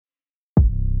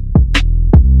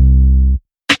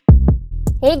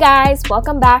Hey guys,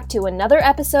 welcome back to another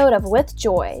episode of With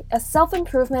Joy, a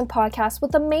self-improvement podcast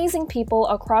with amazing people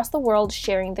across the world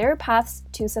sharing their paths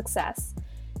to success.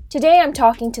 Today I'm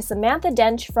talking to Samantha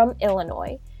Dench from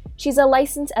Illinois. She's a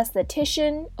licensed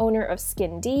esthetician, owner of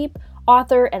Skin Deep,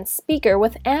 author, and speaker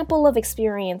with ample of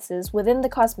experiences within the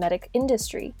cosmetic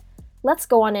industry. Let's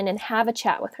go on in and have a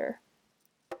chat with her.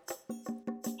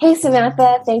 Hey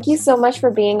Samantha, thank you so much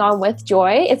for being on With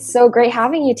Joy. It's so great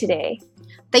having you today.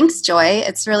 Thanks, Joy.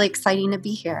 It's really exciting to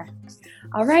be here.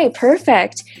 All right,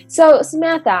 perfect. So,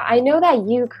 Samantha, I know that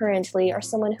you currently are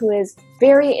someone who is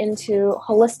very into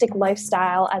holistic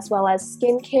lifestyle as well as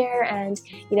skincare, and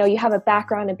you have a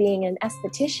background of being an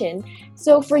esthetician.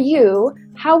 So, for you,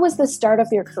 how was the start of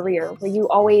your career? Were you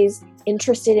always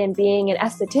interested in being an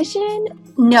esthetician?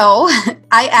 No,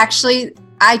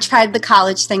 I tried the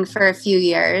college thing for a few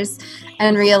years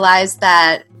and realized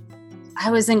that I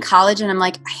was in college and I'm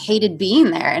like, I hated being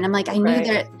there. And I'm like, I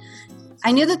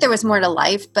knew that there was more to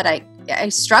life, but I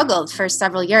struggled for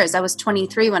several years. I was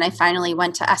 23 when I finally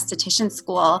went to esthetician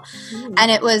school.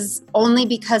 And it was only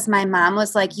because my mom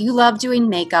was like, you love doing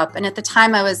makeup. And at the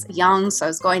time I was young, so I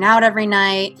was going out every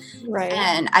night. Right.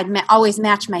 And I'd always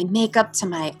match my makeup to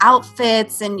my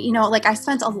outfits. And, I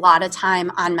spent a lot of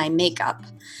time on my makeup.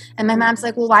 And my mom's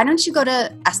like, well, why don't you go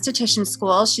to esthetician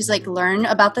school? She's like, learn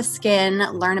about the skin,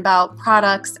 learn about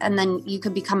products, and then you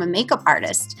could become a makeup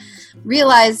artist.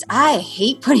 Realized I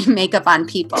hate putting makeup on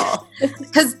people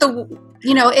because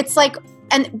it's like,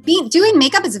 and doing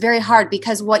makeup is very hard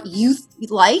because what you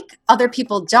like, other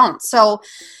people don't. So,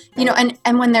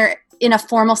 and when they're in a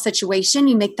formal situation,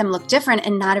 you make them look different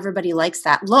and not everybody likes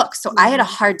that look. So I had a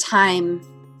hard time.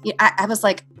 I was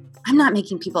like, I'm not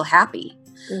making people happy.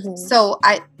 Mm-hmm. So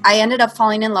I ended up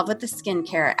falling in love with the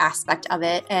skincare aspect of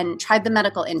it and tried the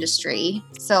medical industry.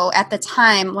 So at the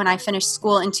time when I finished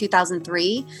school in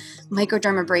 2003,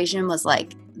 microdermabrasion was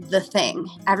like the thing.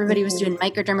 Everybody was doing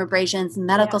microdermabrasions.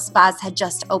 Medical spas had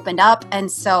just opened up. And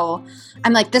so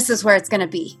I'm like, this is where it's going to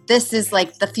be. This is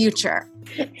like the future.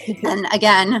 And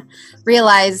again,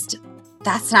 realized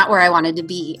that's not where I wanted to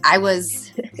be. I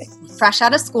was fresh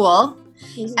out of school.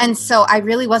 And so I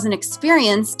really wasn't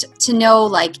experienced to know,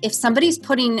 like, if somebody's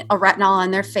putting a retinol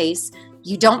on their face,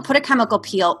 you don't put a chemical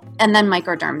peel and then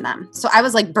microderm them. So I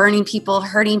was like burning people,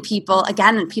 hurting people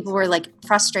again, and people were like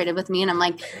frustrated with me. And I'm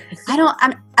like,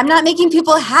 I'm not making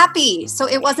people happy. So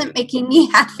it wasn't making me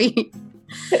happy.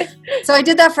 So I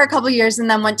did that for a couple of years and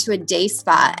then went to a day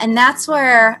spa. And that's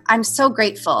where I'm so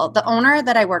grateful. The owner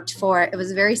that I worked for, it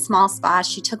was a very small spa.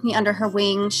 She took me under her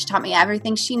wing. She taught me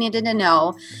everything she needed to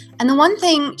know. And the one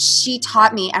thing she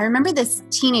taught me, I remember this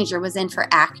teenager was in for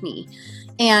acne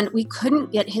and we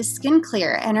couldn't get his skin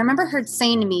clear. And I remember her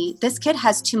saying to me, this kid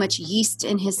has too much yeast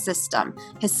in his system.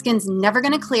 His skin's never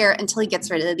going to clear until he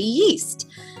gets rid of the yeast.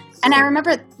 And I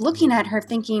remember looking at her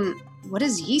thinking, what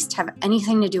does yeast have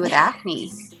anything to do with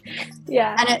acne?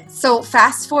 Yeah. And so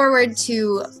fast forward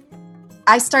to,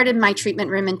 I started my treatment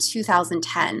room in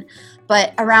 2010,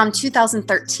 but around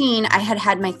 2013, I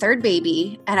had my third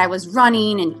baby and I was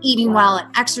running and eating well and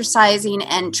exercising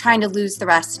and trying to lose the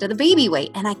rest of the baby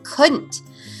weight. And I couldn't.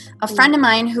 A friend of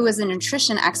mine who is a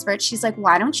nutrition expert, she's like,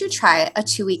 why don't you try a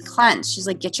 2-week cleanse? She's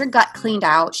like, get your gut cleaned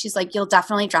out. She's like, you'll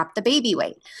definitely drop the baby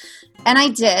weight. And I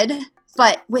did.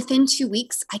 But within 2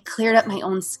 weeks, I cleared up my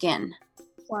own skin.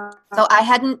 Wow. So I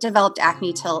hadn't developed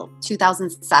acne till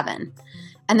 2007.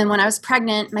 And then when I was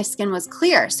pregnant, my skin was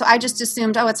clear. So I just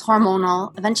assumed, it's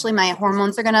hormonal. Eventually my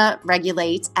hormones are going to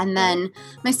regulate and then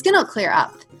my skin will clear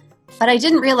up. But I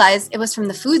didn't realize it was from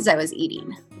the foods I was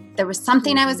eating. There was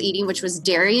something I was eating, which was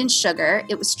dairy and sugar.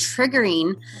 It was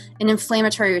triggering an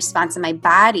inflammatory response in my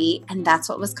body. And that's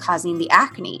what was causing the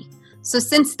acne. So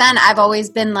since then, I've always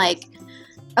been like,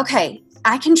 okay,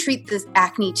 I can treat this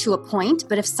acne to a point,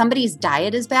 but if somebody's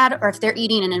diet is bad or if they're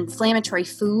eating an inflammatory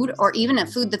food or even a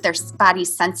food that their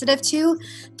body's sensitive to,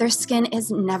 their skin is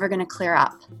never going to clear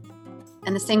up.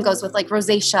 And the same goes with like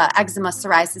rosacea, eczema,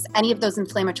 psoriasis, any of those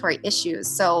inflammatory issues.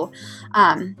 So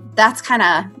that's kind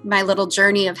of my little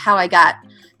journey of how I got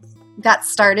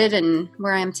started and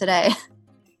where I am today.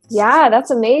 Yeah, that's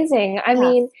amazing. I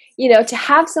mean, to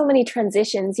have so many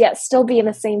transitions yet still be in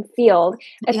the same field,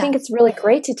 I think it's really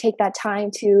great to take that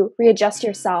time to readjust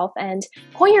yourself and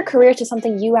point your career to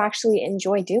something you actually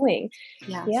enjoy doing.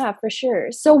 Yes. Yeah, for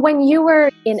sure. So when you were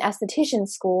in esthetician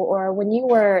school or when you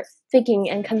were thinking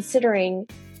and considering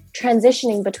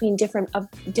transitioning between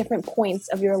different points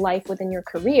of your life within your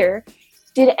career,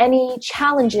 did any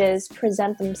challenges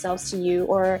present themselves to you,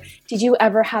 or did you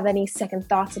ever have any second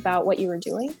thoughts about what you were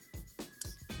doing?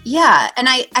 Yeah. And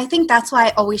I think that's why I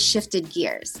always shifted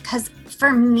gears. Because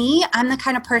for me, I'm the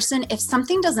kind of person, if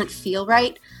something doesn't feel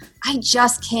right, I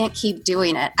just can't keep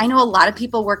doing it. I know a lot of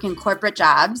people work in corporate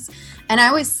jobs, and I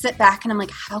always sit back and I'm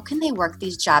like, how can they work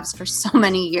these jobs for so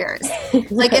many years?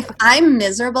 Like, if I'm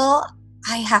miserable,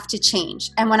 I have to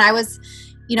change. And when I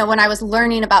was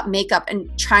learning about makeup and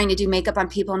trying to do makeup on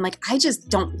people, I'm like, I just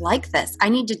don't like this. I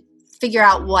need to figure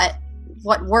out what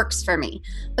works for me.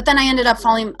 But then I ended up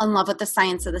falling in love with the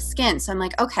science of the skin. So I'm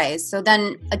like, okay, so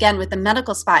then again, with the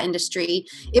medical spa industry,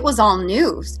 it was all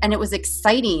new and it was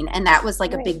exciting. And that was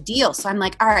like a big deal. So I'm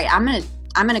like, all right, I'm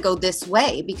going to go this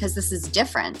way because this is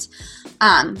different.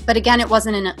 But again,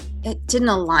 it didn't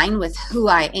align with who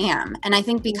I am. And I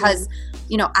think because,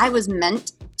 I was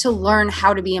meant to learn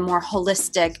how to be a more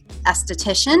holistic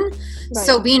esthetician. Right.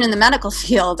 So being in the medical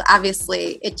field,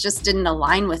 obviously, it just didn't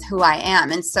align with who I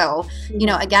am. And so,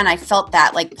 again, I felt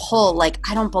that like pull, like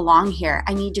I don't belong here.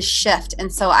 I need to shift.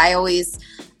 And so I always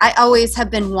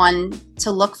have been one to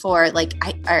look for like,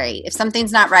 all right, if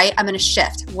something's not right, I'm going to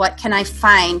shift. What can I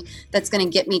find that's going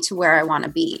to get me to where I want to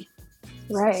be?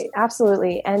 Right.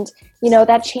 Absolutely. And,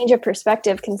 that change of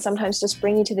perspective can sometimes just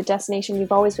bring you to the destination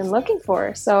you've always been looking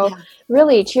for. So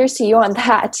really, cheers to you on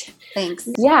that. Thanks.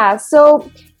 Yeah.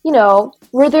 So,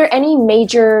 were there any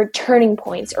major turning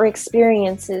points or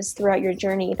experiences throughout your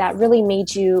journey that really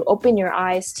made you open your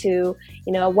eyes to,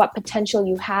 what potential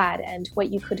you had and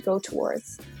what you could go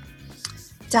towards?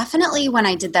 Definitely when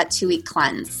I did that 2-week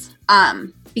cleanse.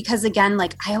 Because again,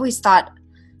 like I always thought,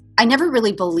 I never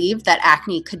really believed that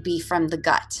acne could be from the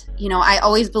gut. I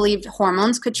always believed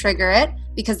hormones could trigger it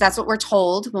because that's what we're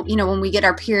told. Well, when we get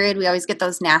our period, we always get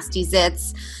those nasty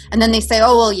zits. And then they say,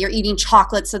 oh, well, you're eating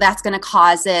chocolate, so that's going to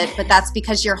cause it. But that's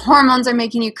because your hormones are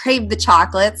making you crave the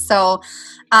chocolate. So,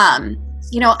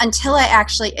 until I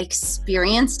actually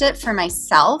experienced it for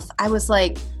myself, I was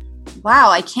like, wow,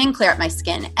 I can clear up my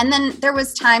skin. And then there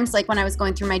was times like when I was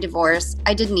going through my divorce,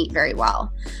 I didn't eat very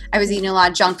well. I was eating a lot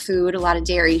of junk food, a lot of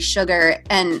dairy, sugar,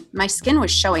 and my skin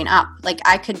was showing up. Like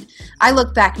I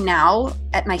look back now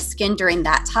at my skin during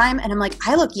that time and I'm like,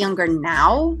 I look younger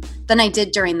now than I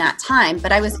did during that time,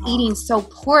 but I was eating so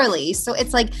poorly. So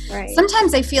it's like,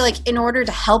 sometimes I feel like in order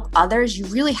to help others, you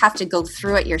really have to go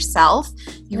through it yourself.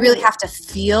 You really have to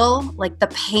feel like the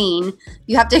pain.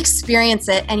 You have to experience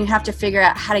it and you have to figure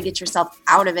out how to get yourself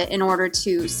out of it in order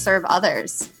to serve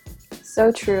others.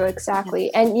 So true. Exactly.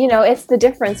 Yeah. And it's the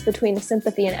difference between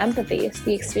sympathy and empathy. It's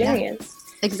the experience. Yeah.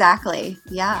 Exactly.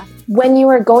 Yeah. When you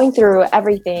were going through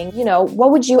everything,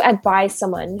 what would you advise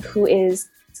someone who is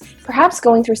perhaps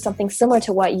going through something similar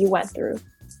to what you went through?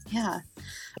 Yeah.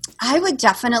 I would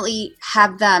definitely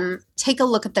have them take a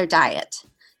look at their diet.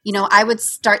 I would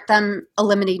start them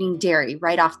eliminating dairy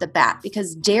right off the bat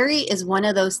because dairy is one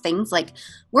of those things like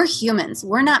we're humans.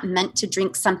 We're not meant to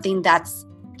drink something that's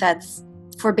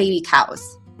for baby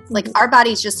cows. Like our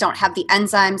bodies just don't have the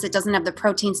enzymes. It doesn't have the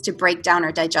proteins to break down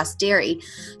or digest dairy.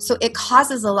 So it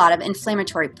causes a lot of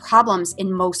inflammatory problems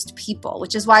in most people,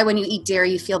 which is why when you eat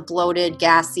dairy, you feel bloated,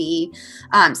 gassy.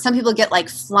 Some people get like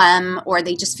phlegm or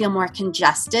they just feel more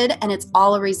congested, and it's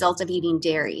all a result of eating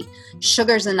dairy.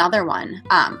 Sugar's another one.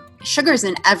 Sugar's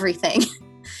in everything.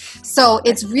 So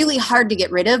it's really hard to get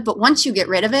rid of, but once you get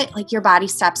rid of it, like your body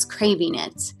stops craving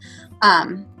it.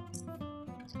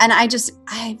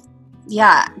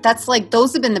 That's like,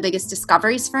 those have been the biggest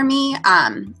discoveries for me.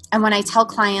 And when I tell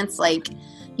clients like,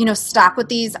 stop with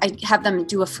these, I have them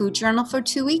do a food journal for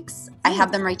 2 weeks. I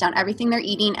have them write down everything they're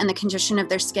eating and the condition of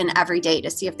their skin every day to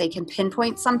see if they can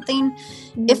pinpoint something.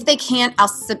 If they can't,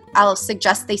 I'll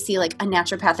suggest they see like a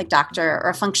naturopathic doctor or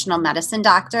a functional medicine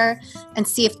doctor and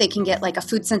see if they can get like a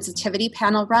food sensitivity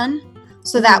panel run.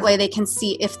 So that way they can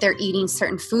see if they're eating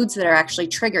certain foods that are actually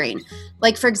triggering.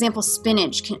 Like, for example,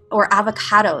 spinach or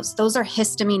avocados. Those are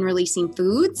histamine-releasing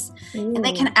foods, and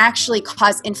they can actually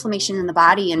cause inflammation in the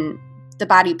body, and the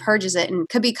body purges it and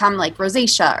could become like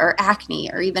rosacea or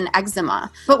acne or even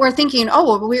eczema. But we're thinking, oh,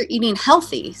 well, we're eating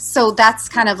healthy. So that's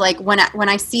kind of like when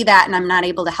I see that and I'm not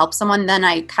able to help someone, then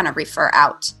I kind of refer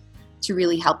out to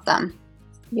really help them.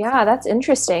 Yeah, that's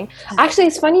interesting. Actually,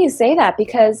 it's funny you say that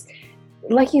because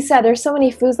like you said, there's so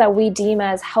many foods that we deem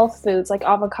as health foods, like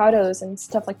avocados and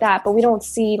stuff like that, but we don't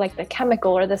see like the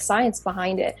chemical or the science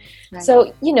behind it. Right.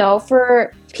 So,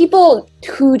 for people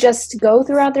who just go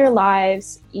throughout their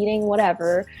lives eating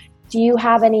whatever, do you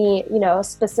have any,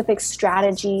 specific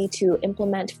strategy to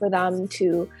implement for them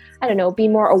to, be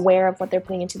more aware of what they're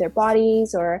putting into their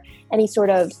bodies, or any sort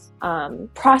of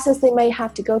process they might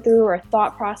have to go through, or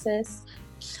thought process?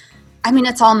 I mean,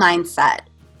 it's all mindset.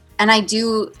 And I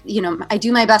do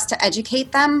my best to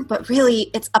educate them, but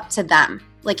really it's up to them.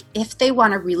 Like if they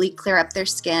want to really clear up their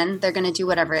skin, they're going to do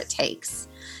whatever it takes.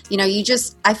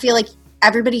 I feel like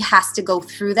everybody has to go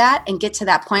through that and get to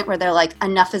that point where they're like,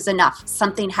 enough is enough.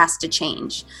 Something has to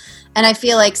change. And I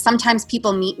feel like sometimes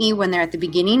people meet me when they're at the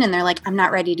beginning and they're like, I'm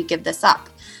not ready to give this up.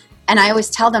 And I always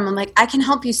tell them, I'm like, I can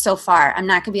help you so far. I'm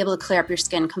not going to be able to clear up your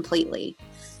skin completely.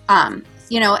 And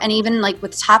even like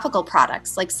with topical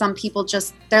products, like some people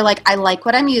they're like, I like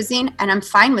what I'm using and I'm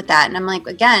fine with that. And I'm like,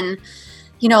 again,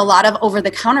 a lot of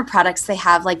over-the-counter products, they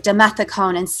have like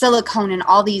dimethicone and silicone and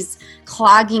all these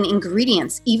clogging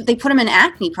ingredients. They put them in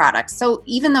acne products. So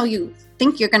even though you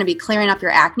think you're going to be clearing up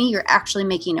your acne, you're actually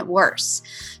making it worse.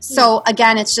 So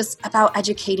again, it's just about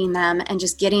educating them and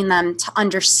just getting them to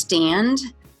understand,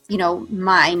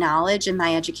 my knowledge and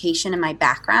my education and my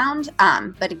background.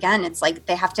 But again, it's like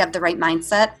they have to have the right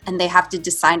mindset and they have to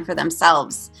decide for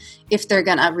themselves if they're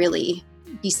going to really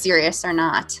be serious or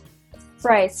not.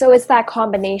 Right. So it's that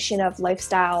combination of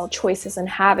lifestyle choices and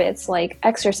habits like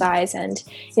exercise and,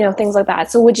 things like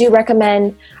that. So would you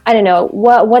recommend, I don't know,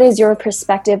 what is your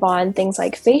perspective on things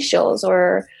like facials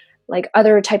or like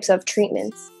other types of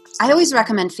treatments? I always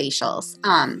recommend facials.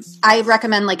 I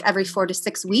recommend like every 4 to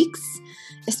 6 weeks,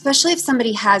 especially if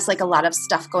somebody has like a lot of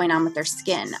stuff going on with their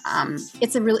skin.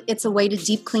 It's a way to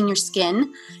deep clean your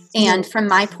skin. And from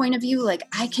my point of view, like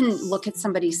I can look at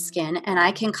somebody's skin and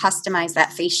I can customize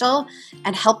that facial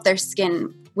and help their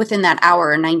skin within that hour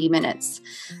or 90 minutes.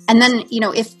 And then,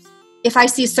 if I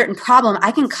see a certain problem,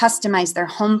 I can customize their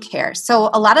home care. So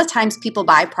a lot of times people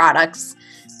buy products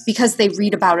because they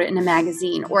read about it in a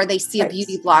magazine or they see a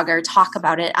beauty blogger talk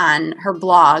about it on her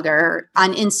blog or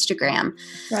on Instagram.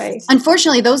 Right.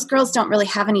 Unfortunately, those girls don't really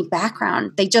have any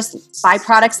background. They just buy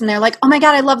products and they're like, oh my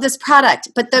God, I love this product.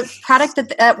 But the product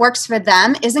that works for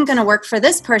them isn't going to work for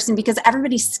this person because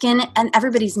everybody's skin and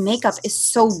everybody's makeup is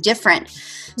so different.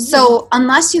 Mm-hmm. So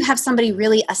unless you have somebody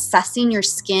really assessing your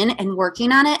skin and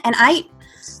working on it, and I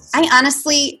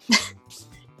honestly...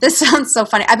 This sounds so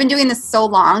funny. I've been doing this so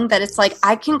long that it's like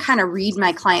I can kind of read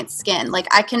my client's skin. Like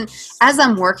I can, as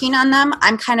I'm working on them,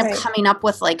 I'm kind of coming up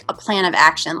with like a plan of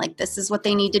action. Like this is what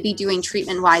they need to be doing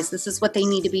treatment-wise. This is what they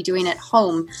need to be doing at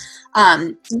home.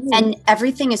 And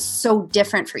everything is so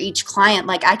different for each client.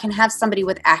 Like I can have somebody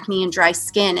with acne and dry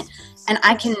skin, and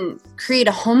I can create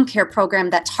a home care program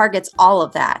that targets all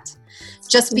of that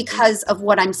just because of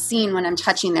what I'm seeing when I'm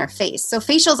touching their face. So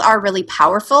facials are really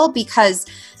powerful because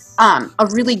a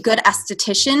really good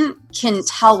esthetician can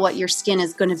tell what your skin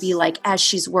is going to be like as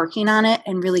she's working on it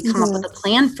and really come up with a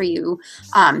plan for you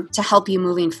to help you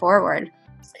moving forward.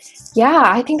 Yeah,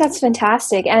 I think that's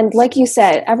fantastic. And like you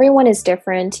said, everyone is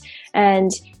different.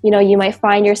 And, you might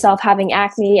find yourself having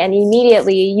acne and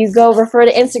immediately you go refer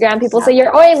to Instagram. People say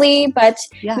you're oily, but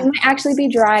you might actually be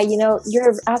dry.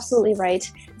 You're absolutely right.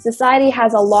 Society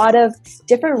has a lot of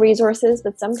different resources,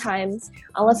 but sometimes,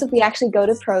 unless if we actually go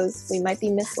to pros, we might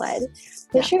be misled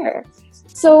for sure.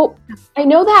 So I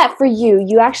know that for you,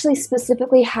 you actually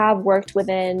specifically have worked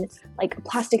within like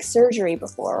plastic surgery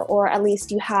before, or at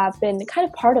least you have been kind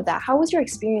of part of that. How was your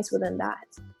experience within that?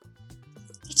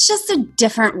 It's just a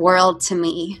different world to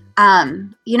me.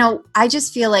 I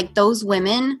just feel like those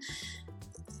women,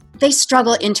 they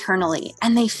struggle internally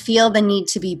and they feel the need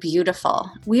to be beautiful.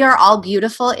 We are all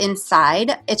beautiful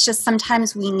inside. It's just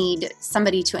sometimes we need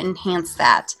somebody to enhance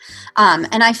that.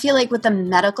 And I feel like with the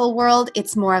medical world,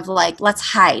 it's more of like, let's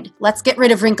hide. Let's get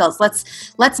rid of wrinkles.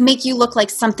 Let's make you look like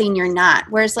something you're not.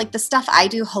 Whereas like the stuff I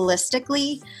do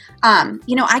holistically,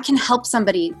 I can help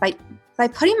somebody by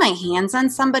putting my hands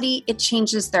on somebody, it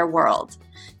changes their world.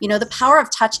 The power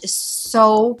of touch is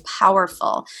so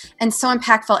powerful and so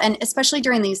impactful. And especially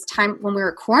during these times when we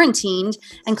were quarantined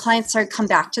and clients started to come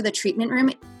back to the treatment room,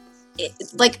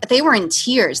 like they were in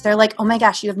tears. They're like, oh my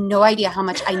gosh, you have no idea how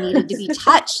much I needed to be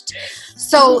touched.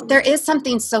 So there is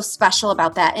something so special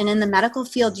about that. And in the medical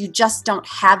field, you just don't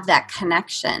have that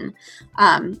connection.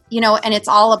 And it's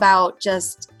all about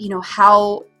just,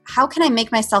 how can I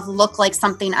make myself look like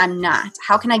something I'm not?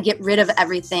 How can I get rid of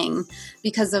everything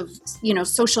because of,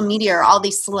 social media or all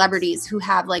these celebrities who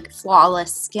have like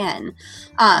flawless skin?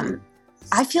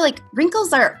 I feel like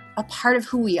wrinkles are a part of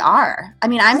who we are. I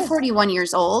mean, I'm 41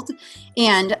 years old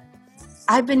and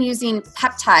I've been using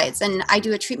peptides and I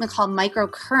do a treatment called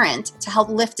microcurrent to help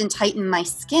lift and tighten my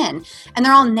skin. And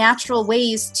they're all natural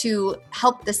ways to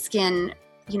help the skin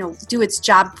do its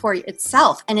job for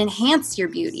itself and enhance your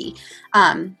beauty.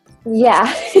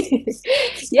 Yeah.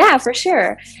 Yeah, for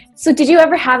sure. So did you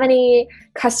ever have any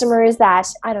customers that,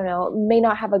 I don't know, may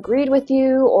not have agreed with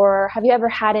you, or have you ever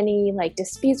had any like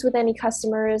disputes with any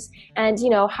customers? And,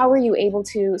 how were you able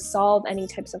to solve any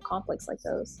types of conflicts like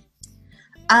those?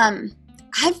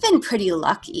 I've been pretty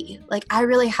lucky. Like, I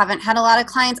really haven't had a lot of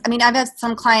clients. I mean, I've had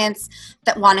some clients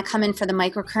that want to come in for the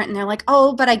microcurrent and they're like,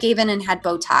 oh, but I gave in and had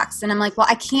Botox. And I'm like, well,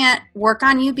 I can't work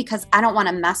on you because I don't want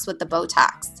to mess with the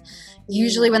Botox.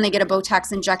 Usually when they get a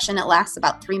Botox injection, it lasts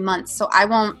about 3 months. So I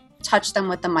won't touch them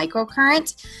with the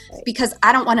microcurrent because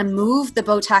I don't want to move the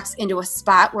Botox into a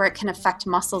spot where it can affect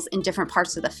muscles in different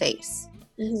parts of the face.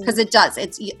 Because it does.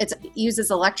 It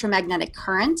uses electromagnetic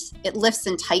current. It lifts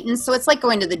and tightens. So it's like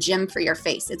going to the gym for your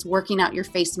face. It's working out your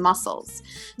face muscles.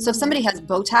 So if somebody has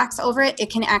Botox over it,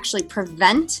 it can actually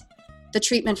prevent the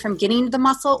treatment from getting to the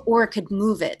muscle, or it could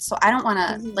move it. So I don't want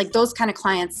to, like those kind of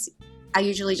clients, I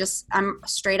usually I'm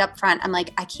straight up front. I'm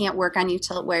like, I can't work on you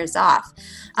till it wears off.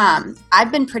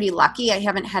 I've been pretty lucky. I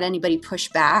haven't had anybody push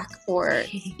back or,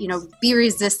 be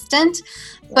resistant.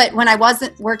 But when I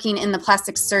wasn't working in the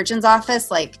plastic surgeon's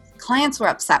office, like clients were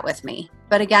upset with me.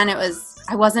 But again,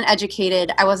 I wasn't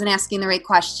educated. I wasn't asking the right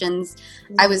questions.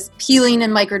 I was peeling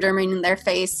and microderming in their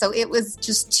face. So it was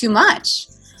just too much.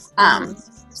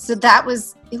 So it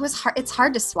was hard. It's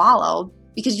hard to swallow.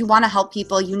 Because you want to help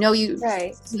people, you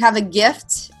have a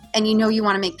gift and you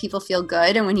want to make people feel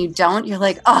good. And when you don't, you're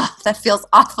like, oh, that feels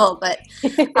awful. But,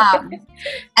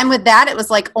 and with that, it was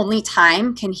like only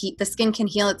time the skin can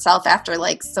heal itself after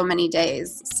like so many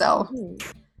days. So.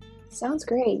 Sounds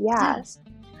great. Yeah.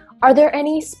 Are there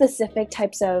any specific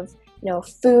types of,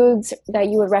 foods that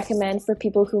you would recommend for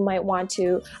people who might want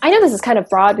to, I know this is kind of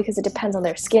broad because it depends on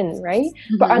their skin, right?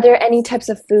 Mm-hmm. But are there any types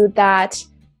of food that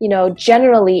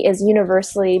generally is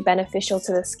universally beneficial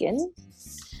to the skin?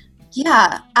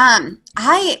 Yeah.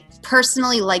 I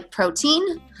personally like protein,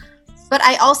 but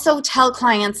I also tell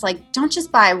clients, like, don't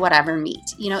just buy whatever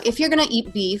meat. If you're going to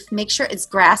eat beef, make sure it's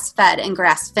grass-fed and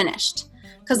grass-finished.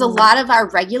 Because a lot of our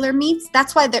regular meats,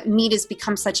 that's why the meat has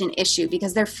become such an issue,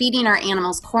 because they're feeding our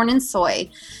animals corn and soy.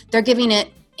 They're giving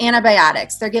it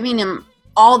antibiotics. They're giving them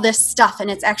all this stuff, and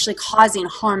it's actually causing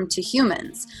harm to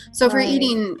humans. So if we're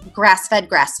eating grass-fed,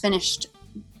 grass-finished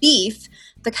beef,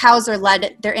 the cows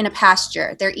they're in a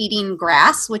pasture. They're eating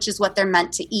grass, which is what they're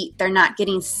meant to eat. They're not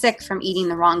getting sick from eating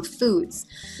the wrong foods.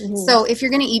 So if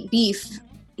you're going to eat beef,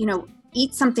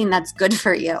 eat something that's good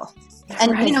for you.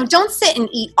 And, don't sit and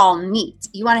eat all meat.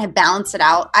 You want to balance it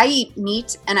out. I eat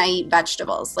meat and I eat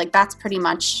vegetables. Like, that's pretty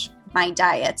much my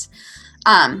diet.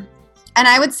 And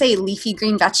I would say leafy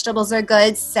green vegetables are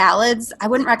good. Salads, I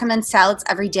wouldn't recommend salads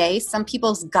every day. Some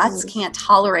people's guts can't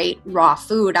tolerate raw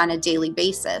food on a daily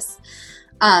basis.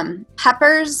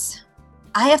 Peppers,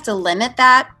 I have to limit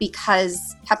that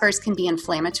because peppers can be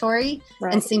inflammatory.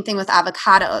 Right. And same thing with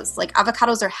avocados. Like,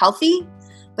 avocados are healthy,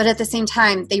 but at the same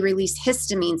time, they release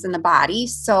histamines in the body.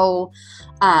 So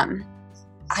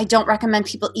I don't recommend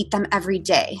people eat them every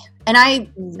day. And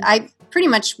I pretty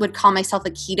much would call myself a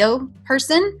keto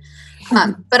person.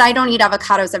 But I don't eat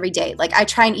avocados every day. Like, I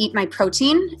try and eat my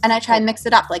protein and I try and mix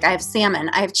it up. Like, I have salmon,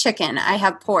 I have chicken, I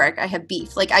have pork, I have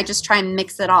beef. Like, I just try and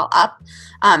mix it all up.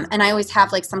 And I always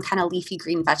have like some kind of leafy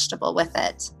green vegetable with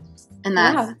it. And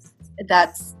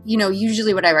that's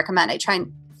usually what I recommend. I try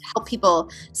and help people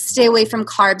stay away from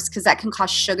carbs because that can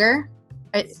cause sugar.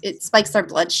 It spikes our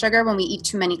blood sugar when we eat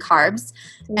too many carbs.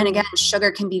 And again,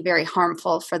 sugar can be very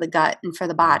harmful for the gut and for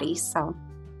the body. So.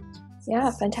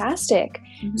 Yeah, fantastic.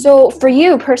 So for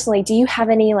you personally, do you have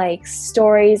any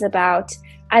stories about,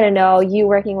 I don't know, you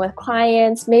working with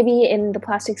clients, maybe in the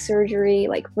plastic surgery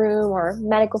room or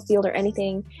medical field or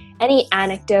anything, any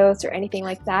anecdotes or anything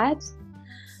like that?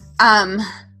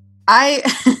 I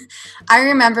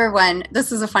remember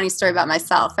this is a funny story about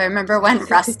myself. I remember when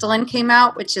Restylane came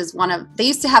out, which is they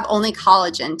used to have only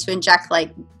collagen to inject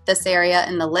this area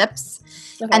in the lips.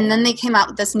 Okay. And then they came out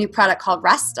with this new product called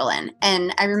Restylane.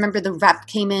 And I remember the rep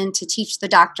came in to teach the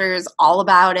doctors all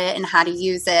about it and how to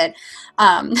use it.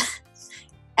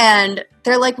 And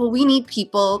they're like, well, we need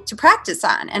people to practice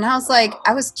on. And I was like,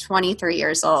 I was 23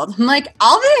 years old. I'm like,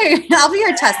 I'll be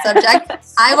your test subject.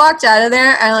 I walked out of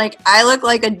there and I looked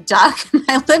like a duck.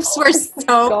 My lips were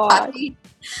so puffy.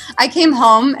 I came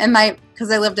home and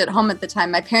because I lived at home at the time,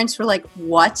 my parents were like,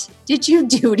 what did you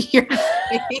do to your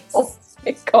face? Oh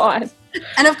my God.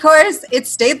 And of course, it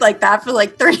stayed like that for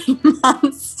 3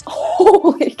 months.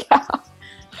 Holy cow.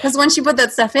 Because once you put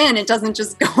that stuff in, it doesn't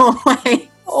just go away.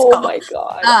 Oh my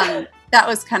God. That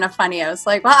was kind of funny. I was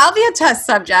like, well, I'll be a test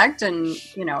subject. And,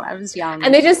 I was young.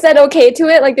 And they just said okay to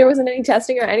it? There wasn't any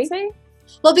testing or anything?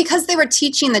 Well, because they were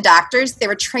teaching the doctors, they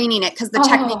were training it because the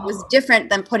technique was different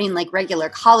than putting regular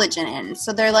collagen in.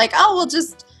 So they're like, oh, we'll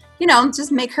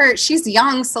just make her, she's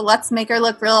young, so let's make her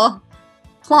look real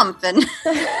plump. And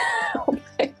oh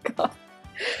my God.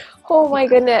 Oh my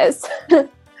goodness.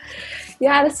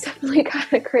 Yeah, that's definitely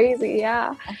kind of crazy.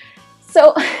 Yeah.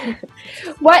 So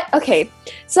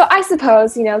so I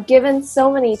suppose, given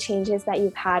so many changes that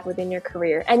you've had within your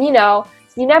career, and you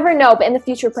never know, but in the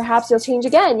future, perhaps you'll change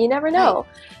again. You never know.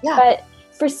 Right. Yeah. But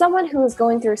for someone who is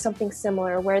going through something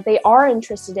similar where they are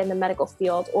interested in the medical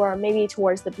field or maybe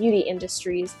towards the beauty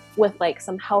industries with like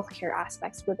some healthcare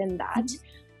aspects within that,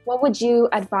 what would you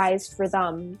advise for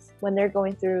them when they're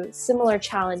going through similar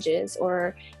challenges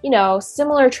or,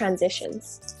 similar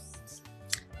transitions?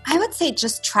 I would say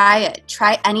just try it.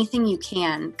 Try anything you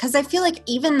can. Because I feel like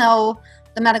even though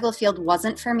the medical field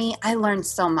wasn't for me, I learned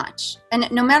so much.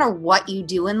 And no matter what you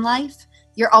do in life,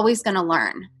 you're always going to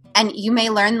learn. And you may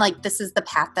learn like, this is the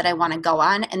path that I want to go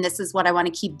on and this is what I want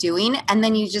to keep doing. And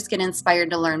then you just get inspired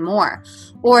to learn more.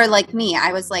 Or like me,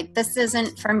 I was like, this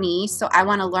isn't for me, so I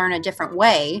want to learn a different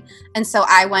way. And so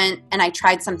I went and I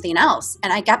tried something else.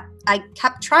 And I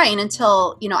kept trying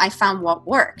until, I found what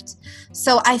worked.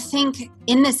 So I think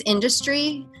in this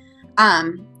industry,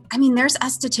 there's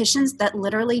estheticians that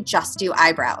literally just do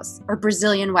eyebrows or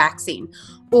Brazilian waxing,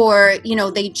 or,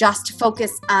 they just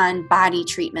focus on body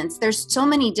treatments. There's so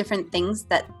many different things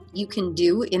that you can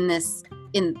do in this,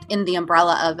 in the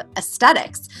umbrella of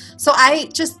aesthetics. So I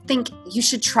just think you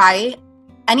should try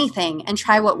anything and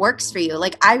try what works for you.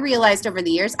 Like I realized over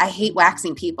the years, I hate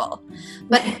waxing people,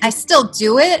 but I still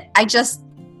do it. I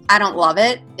don't love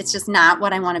it. It's just not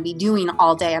what I want to be doing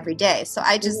all day, every day. So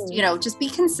I just, just be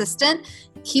consistent,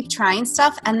 keep trying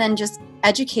stuff, and then just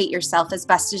educate yourself as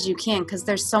best as you can, because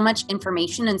there's so much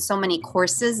information and so many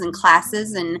courses and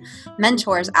classes and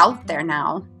mentors out there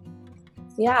now.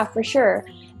 Yeah, for sure.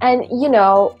 And,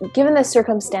 given the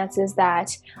circumstances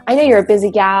that I know you're a busy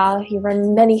gal, you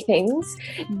run many things.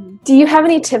 Do you have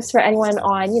any tips for anyone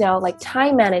on, like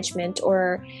time management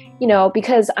or,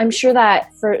 because I'm sure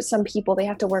that for some people, they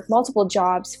have to work multiple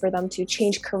jobs for them to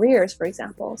change careers, for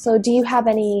example. So do you have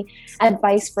any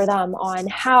advice for them on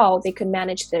how they could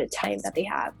manage the time that they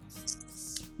have?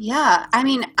 Yeah.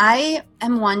 I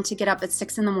am one to get up at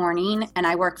 6 a.m. and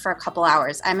I work for a couple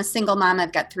hours. I'm a single mom.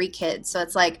 I've got 3 kids. So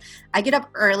it's like I get up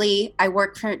early. I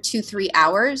work for 2-3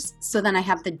 hours. So then I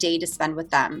have the day to spend with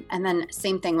them. And then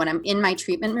same thing when I'm in my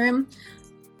treatment room,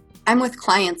 I'm with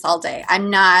clients all day.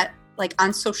 I'm not like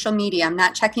on social media. I'm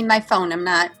not checking my phone.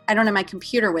 I don't have my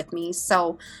computer with me.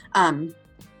 So, and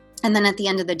then at the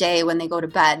end of the day, when they go to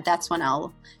bed, that's when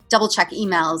I'll double check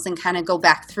emails and kind of go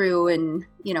back through and,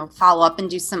 follow up and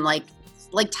do some like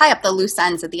tie up the loose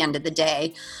ends at the end of the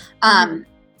day.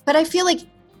 But I feel like,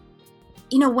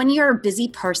 when you're a busy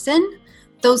person,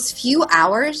 those few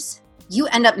hours, you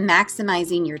end up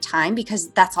maximizing your time because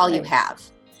that's all you have.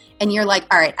 And you're like,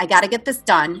 all right, I got to get this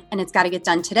done and it's got to get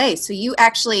done today. So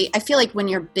I feel like when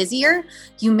you're busier,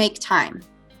 you make time.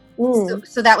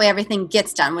 So that way everything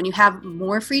gets done. When you have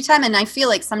more free time, and I feel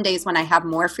like some days when I have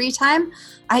more free time,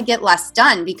 I get less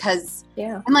done because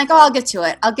I'm like, I'll get to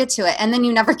it. And then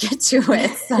you never get to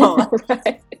it. So,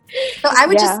 right. So I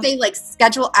would just say like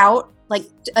schedule out like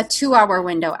a 2-hour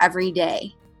window every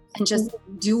day and just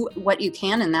do what you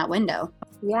can in that window.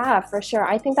 Yeah, for sure.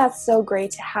 I think that's so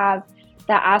great to have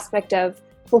that aspect of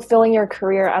fulfilling your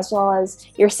career as well as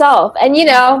yourself. And,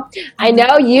 I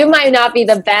know you might not be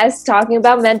the best talking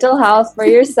about mental health for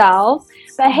yourself,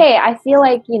 but hey, I feel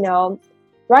like,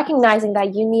 recognizing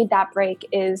that you need that break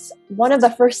is one of the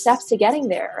first steps to getting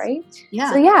there, right?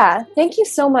 Yeah. So thank you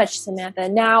so much, Samantha.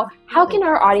 Now, how can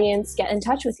our audience get in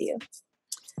touch with you?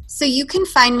 So you can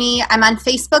find me, I'm on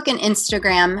Facebook and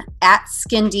Instagram at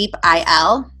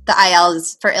SkinDeepIL. The IL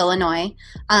is for Illinois.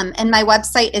 And my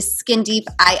website is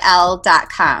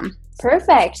skindeepil.com.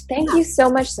 Perfect. Thank you so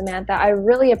much, Samantha. I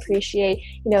really appreciate,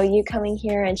 you coming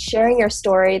here and sharing your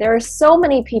story. There are so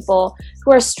many people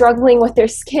who are struggling with their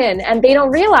skin and they don't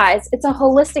realize it's a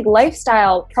holistic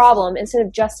lifestyle problem instead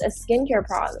of just a skincare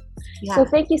problem. Yeah. So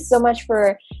thank you so much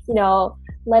for,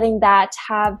 letting that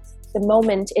have the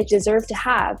moment it deserved to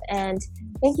have. And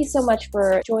thank you so much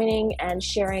for joining and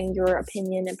sharing your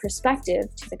opinion and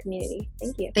perspective to the community.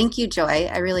 Thank you. Thank you, Joy.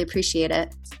 I really appreciate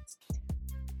it.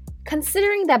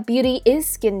 Considering that beauty is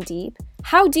skin deep,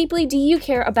 how deeply do you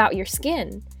care about your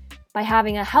skin? By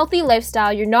having a healthy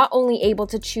lifestyle, you're not only able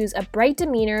to choose a bright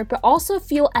demeanor, but also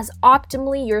feel as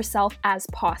optimally yourself as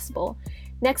possible.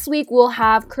 Next week, we'll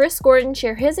have Chris Gordon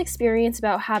share his experience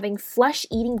about having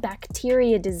flesh-eating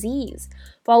bacteria disease.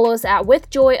 Follow us at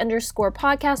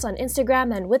withjoy_podcast on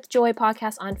Instagram and withjoy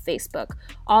podcast on Facebook.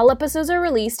 All episodes are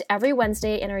released every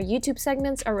Wednesday and our YouTube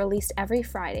segments are released every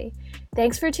Friday.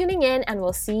 Thanks for tuning in and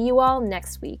we'll see you all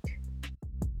next week.